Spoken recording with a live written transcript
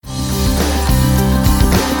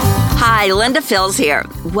Hi, Linda Fields here.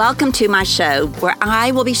 Welcome to my show where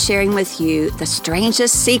I will be sharing with you the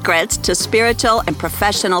strangest secrets to spiritual and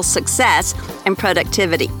professional success and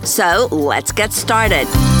productivity. So let's get started.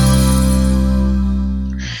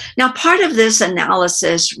 Now, part of this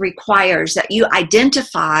analysis requires that you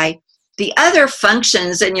identify the other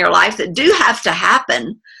functions in your life that do have to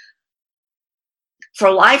happen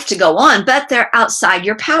for life to go on, but they're outside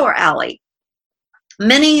your power alley.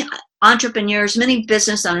 Many entrepreneurs, many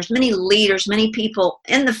business owners, many leaders, many people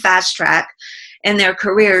in the fast track in their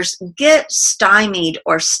careers get stymied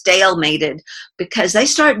or stalemated because they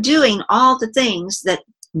start doing all the things that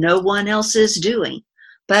no one else is doing.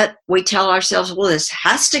 But we tell ourselves, well, this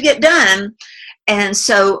has to get done. And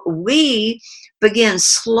so we begin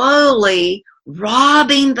slowly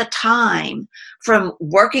robbing the time from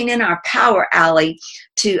working in our power alley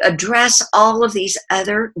to address all of these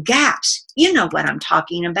other gaps. You know what I'm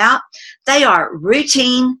talking about. They are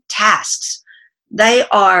routine tasks. They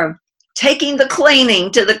are taking the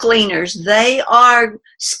cleaning to the cleaners. They are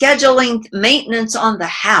scheduling maintenance on the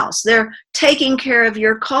house. They're taking care of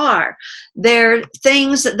your car. There are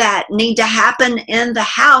things that need to happen in the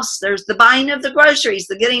house. There's the buying of the groceries,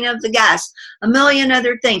 the getting of the gas, a million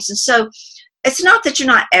other things. And so it's not that you're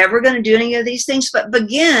not ever going to do any of these things, but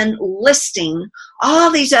begin listing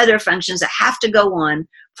all these other functions that have to go on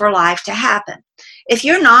for life to happen. If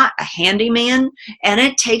you're not a handyman and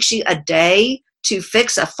it takes you a day to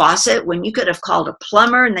fix a faucet when you could have called a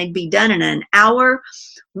plumber and they'd be done in an hour,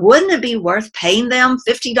 wouldn't it be worth paying them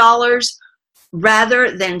 $50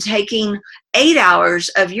 rather than taking 8 hours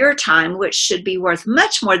of your time, which should be worth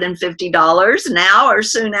much more than $50 now or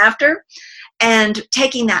soon after, and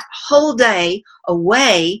taking that whole day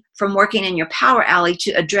away from working in your power alley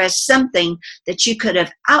to address something that you could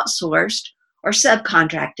have outsourced or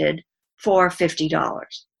subcontracted for $50.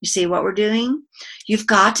 You see what we're doing? You've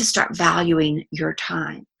got to start valuing your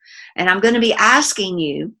time. And I'm going to be asking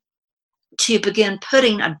you to begin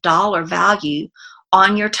putting a dollar value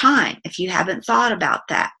on your time if you haven't thought about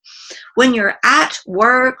that. When you're at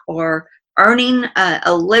work or earning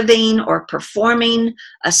a living or performing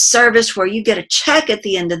a service where you get a check at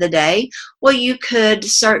the end of the day, well, you could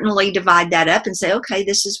certainly divide that up and say, okay,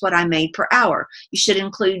 this is what I made per hour. You should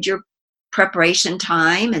include your preparation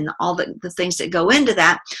time and all the things that go into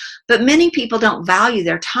that. But many people don't value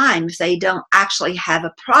their time if they don't actually have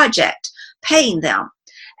a project paying them.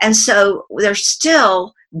 And so they're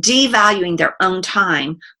still devaluing their own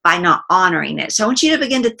time by not honoring it. So I want you to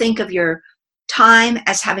begin to think of your time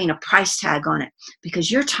as having a price tag on it, because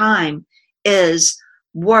your time is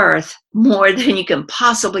worth more than you can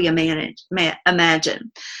possibly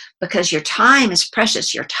imagine, because your time is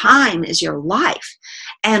precious. Your time is your life.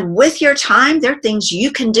 And with your time, there are things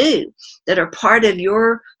you can do that are part of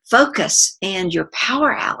your focus and your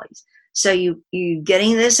power alleys. So you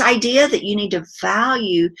getting this idea that you need to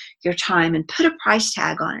value your time and put a price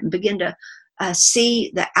tag on it and begin to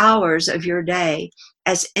see the hours of your day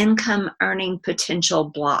as income earning potential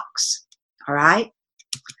blocks. All right.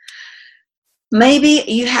 Maybe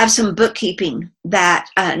you have some bookkeeping that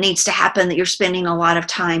needs to happen that you're spending a lot of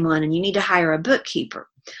time on and you need to hire a bookkeeper.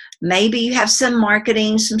 Maybe you have some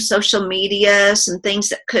marketing, some social media, some things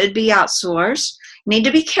that could be outsourced. You need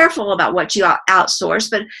to be careful about what you outsource,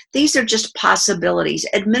 but these are just possibilities.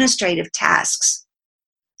 Administrative tasks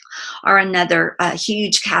are another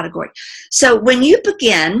huge category. So when you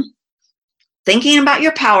begin thinking about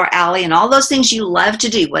your power alley and all those things you love to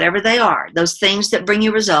do, whatever they are, those things that bring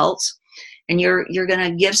you results, and you're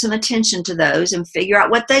going to give some attention to those and figure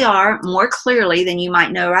out what they are more clearly than you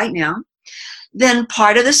might know right now, then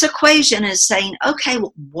part of this equation is saying, okay,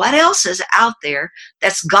 well, what else is out there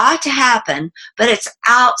that's got to happen, but it's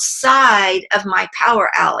outside of my power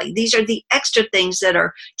alley? These are the extra things that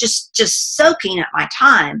are just soaking up my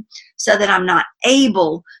time so that I'm not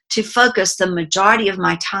able to focus the majority of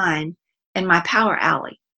my time in my power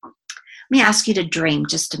alley. Let me ask you to dream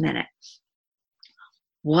just a minute.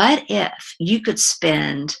 What if you could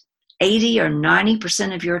spend 80 or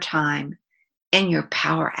 90% of your time in your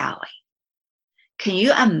power alley? Can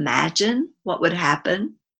you imagine what would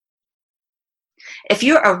happen? If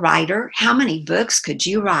you're a writer, how many books could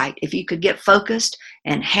you write if you could get focused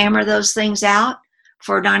and hammer those things out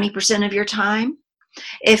for 90% of your time?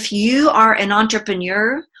 If you are an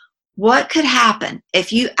entrepreneur, what could happen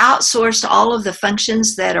if you outsourced all of the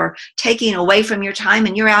functions that are taking away from your time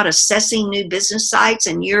and you're out assessing new business sites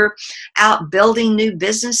and you're out building new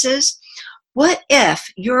businesses? What if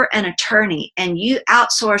you're an attorney and you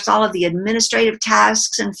outsource all of the administrative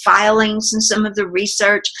tasks and filings and some of the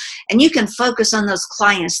research, and you can focus on those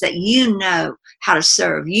clients that you know how to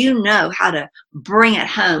serve. You know how to bring it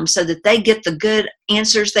home so that they get the good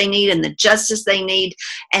answers they need and the justice they need,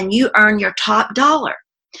 and you earn your top dollar.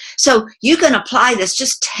 So you can apply this.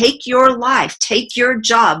 Just take your life, take your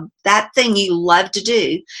job, that thing you love to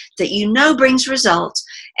do that you know brings results,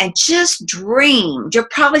 and just dream. You're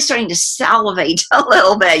probably starting to salivate a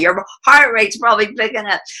little bit. Your heart rate's probably picking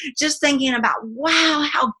up. Just thinking about, wow,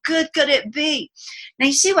 how good could it be? Now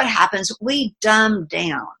you see what happens. We dumb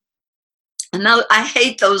down. And I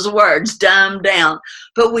hate those words, dumb down.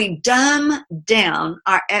 But we dumb down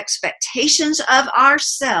our expectations of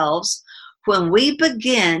ourselves when we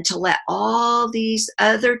begin to let all these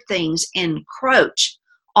other things encroach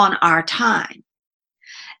on our time.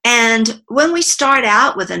 And when we start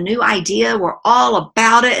out with a new idea, we're all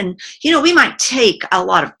about it. And, we might take a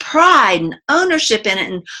lot of pride and ownership in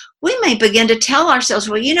it. And we may begin to tell ourselves,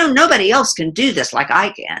 well, nobody else can do this like I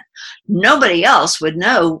can. Nobody else would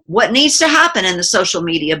know what needs to happen in the social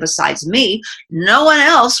media besides me. No one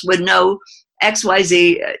else would know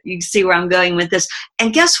XYZ. You see where I'm going with this.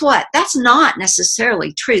 And guess what? That's not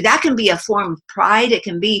necessarily true. That can be a form of pride. It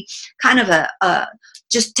can be kind of a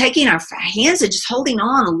just taking our hands and just holding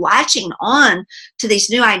on, latching on to these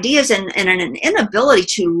new ideas and an inability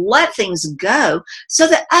to let things go so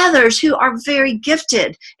that others who are very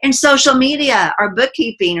gifted in social media or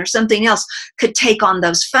bookkeeping or something else could take on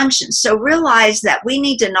those functions. So realize that we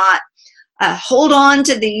need to not hold on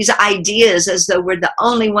to these ideas as though we're the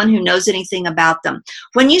only one who knows anything about them.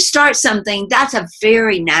 When you start something, that's a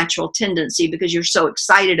very natural tendency because you're so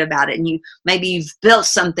excited about it, and maybe you've built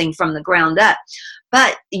something from the ground up.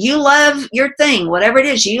 But you love your thing, whatever it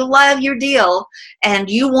is, you love your deal, and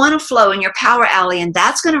you want to flow in your power alley, and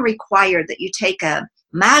that's going to require that you take a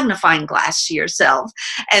magnifying glass to yourself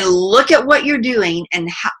and look at what you're doing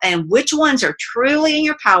and which ones are truly in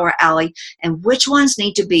your power alley and which ones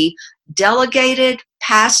need to be delegated,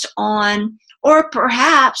 passed on, or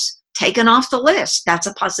perhaps taken off the list. That's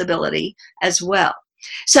a possibility as well.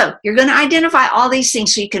 So you're going to identify all these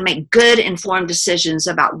things so you can make good, informed decisions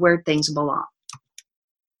about where things belong.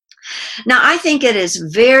 Now, I think it is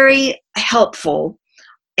very helpful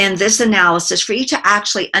in this analysis for you to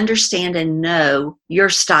actually understand and know your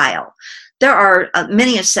style. There are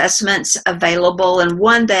many assessments available, and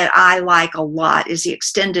one that I like a lot is the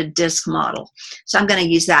extended DISC model. So I'm going to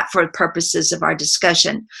use that for purposes of our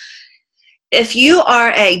discussion. If you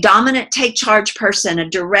are a dominant take charge person, a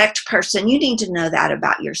direct person, you need to know that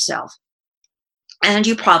about yourself. And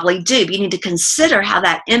you probably do. You need to consider how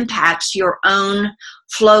that impacts your own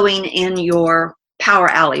flowing in your power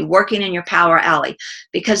alley, working in your power alley.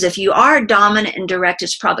 Because if you are dominant and direct,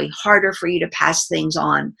 it's probably harder for you to pass things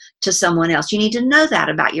on to someone else. You need to know that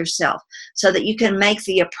about yourself so that you can make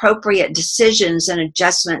the appropriate decisions and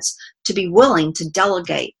adjustments to be willing to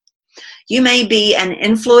delegate. You may be an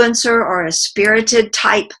influencer or a spirited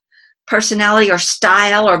type personality or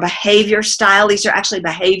style or behavior style. These are actually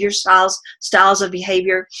behavior styles of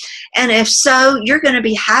behavior. And if so, you're going to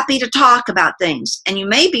be happy to talk about things. And you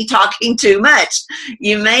may be talking too much.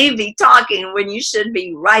 You may be talking when you should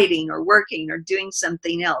be writing or working or doing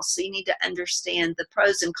something else. So you need to understand the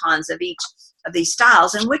pros and cons of each of these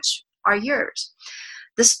styles and which are yours.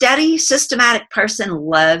 The steady, systematic person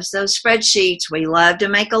loves those spreadsheets. We love to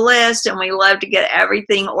make a list and we love to get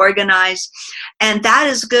everything organized. And that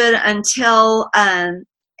is good until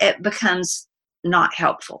it becomes not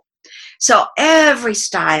helpful. So every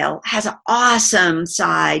style has an awesome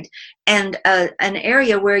side and an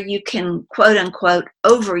area where you can, quote unquote,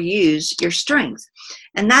 overuse your strength.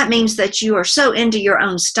 And that means that you are so into your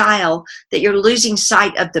own style that you're losing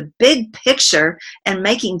sight of the big picture and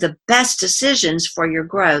making the best decisions for your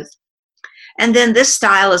growth. And then this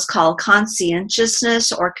style is called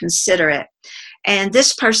conscientiousness or considerate. And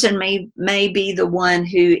this person may be the one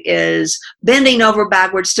who is bending over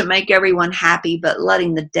backwards to make everyone happy, but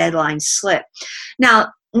letting the deadline slip.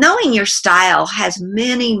 Now, knowing your style has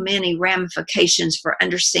many, many ramifications for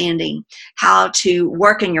understanding how to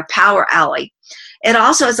work in your power alley. It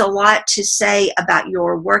also has a lot to say about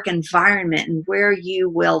your work environment and where you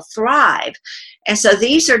will thrive. And so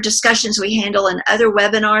these are discussions we handle in other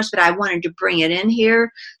webinars, but I wanted to bring it in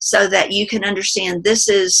here so that you can understand this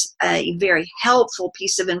is a very helpful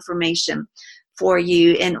piece of information for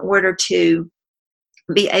you in order to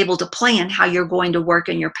be able to plan how you're going to work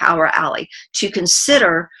in your power alley, to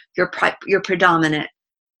consider your predominant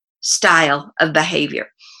style of behavior.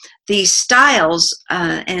 These styles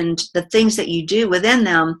and the things that you do within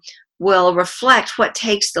them will reflect what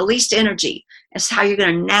takes the least energy. It's how you're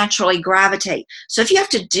going to naturally gravitate. So if you have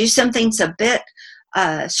to do something that's a bit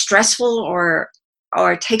stressful or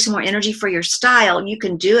or take some more energy for your style, you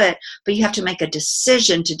can do it, but you have to make a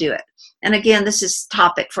decision to do it. And again, this is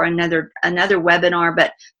topic for another webinar,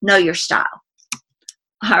 but know your style.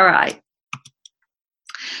 All right.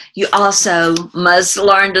 You also must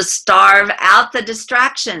learn to starve out the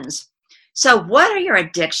distractions. So what are your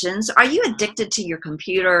addictions? Are you addicted to your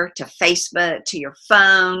computer, to Facebook, to your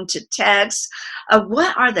phone, to text?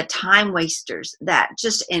 What are the time wasters that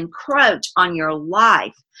just encroach on your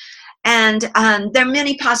life? And there are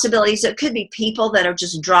many possibilities. It could be people that are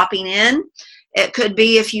just dropping in. It could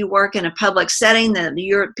be if you work in a public setting that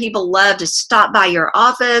your people love to stop by your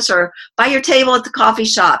office or by your table at the coffee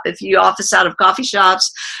shop if you office out of coffee shops.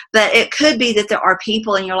 But it could be that there are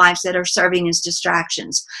people in your lives that are serving as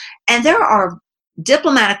distractions. And there are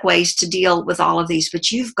diplomatic ways to deal with all of these,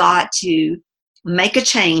 but you've got to make a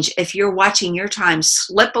change if you're watching your time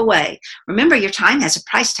slip away. Remember, your time has a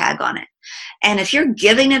price tag on it. And if you're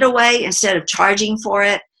giving it away instead of charging for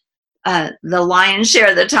it, the lion's share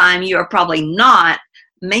of the time, you are probably not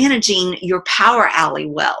managing your power alley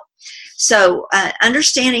well. So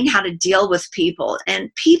understanding how to deal with people, and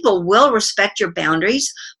people will respect your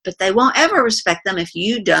boundaries, but they won't ever respect them if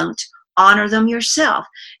you don't honor them yourself.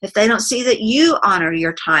 If they don't see that you honor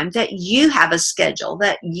your time, that you have a schedule,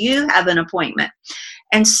 that you have an appointment.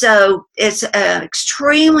 And so it's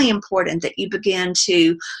extremely important that you begin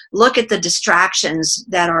to look at the distractions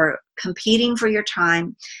that are competing for your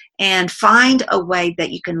time and find a way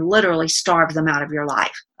that you can literally starve them out of your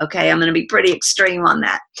life. Okay, I'm going to be pretty extreme on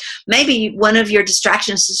that. Maybe one of your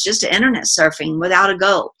distractions is just internet surfing without a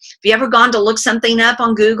goal. Have you ever gone to look something up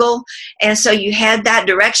on Google, and so you head that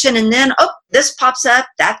direction, and then, oh, this pops up,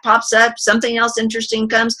 that pops up, something else interesting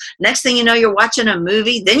comes. Next thing you know, you're watching a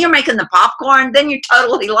movie, then you're making the popcorn, then you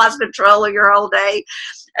totally lost control of your whole day.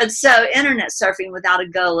 And so internet surfing without a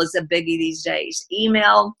goal is a biggie these days.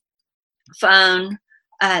 Email, phone,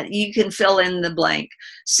 you can fill in the blank.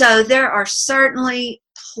 So there are certainly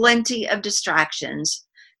plenty of distractions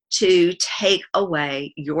to take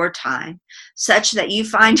away your time, such that you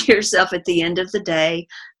find yourself at the end of the day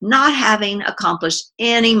not having accomplished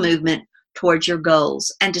any movement towards your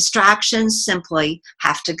goals, and distractions simply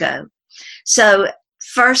have to go. So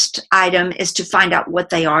first item is to find out what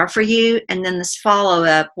they are for you, and then this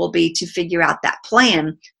follow-up will be to figure out that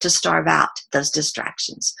plan to starve out those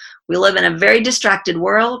distractions. We live in a very distracted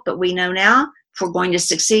world, but we know now if we're going to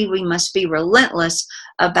succeed, we must be relentless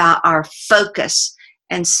about our focus.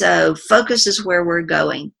 And so focus is where we're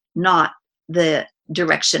going, not the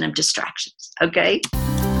direction of distractions, okay?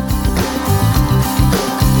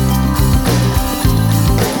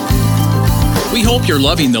 We hope you're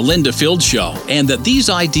loving the Linda Field Show and that these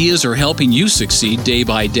ideas are helping you succeed day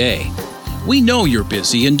by day. We know you're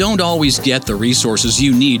busy and don't always get the resources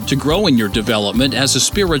you need to grow in your development as a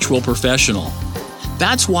spiritual professional.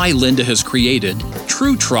 That's why Linda has created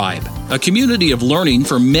True Tribe, a community of learning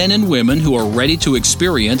for men and women who are ready to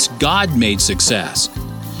experience God-made success.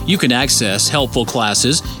 You can access helpful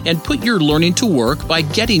classes and put your learning to work by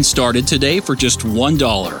getting started today for just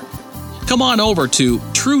 $1. Come on over to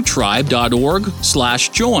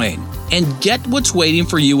truetribe.org/join and get what's waiting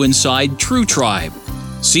for you inside True Tribe.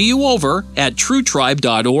 See you over at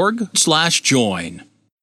truetribe.org/join.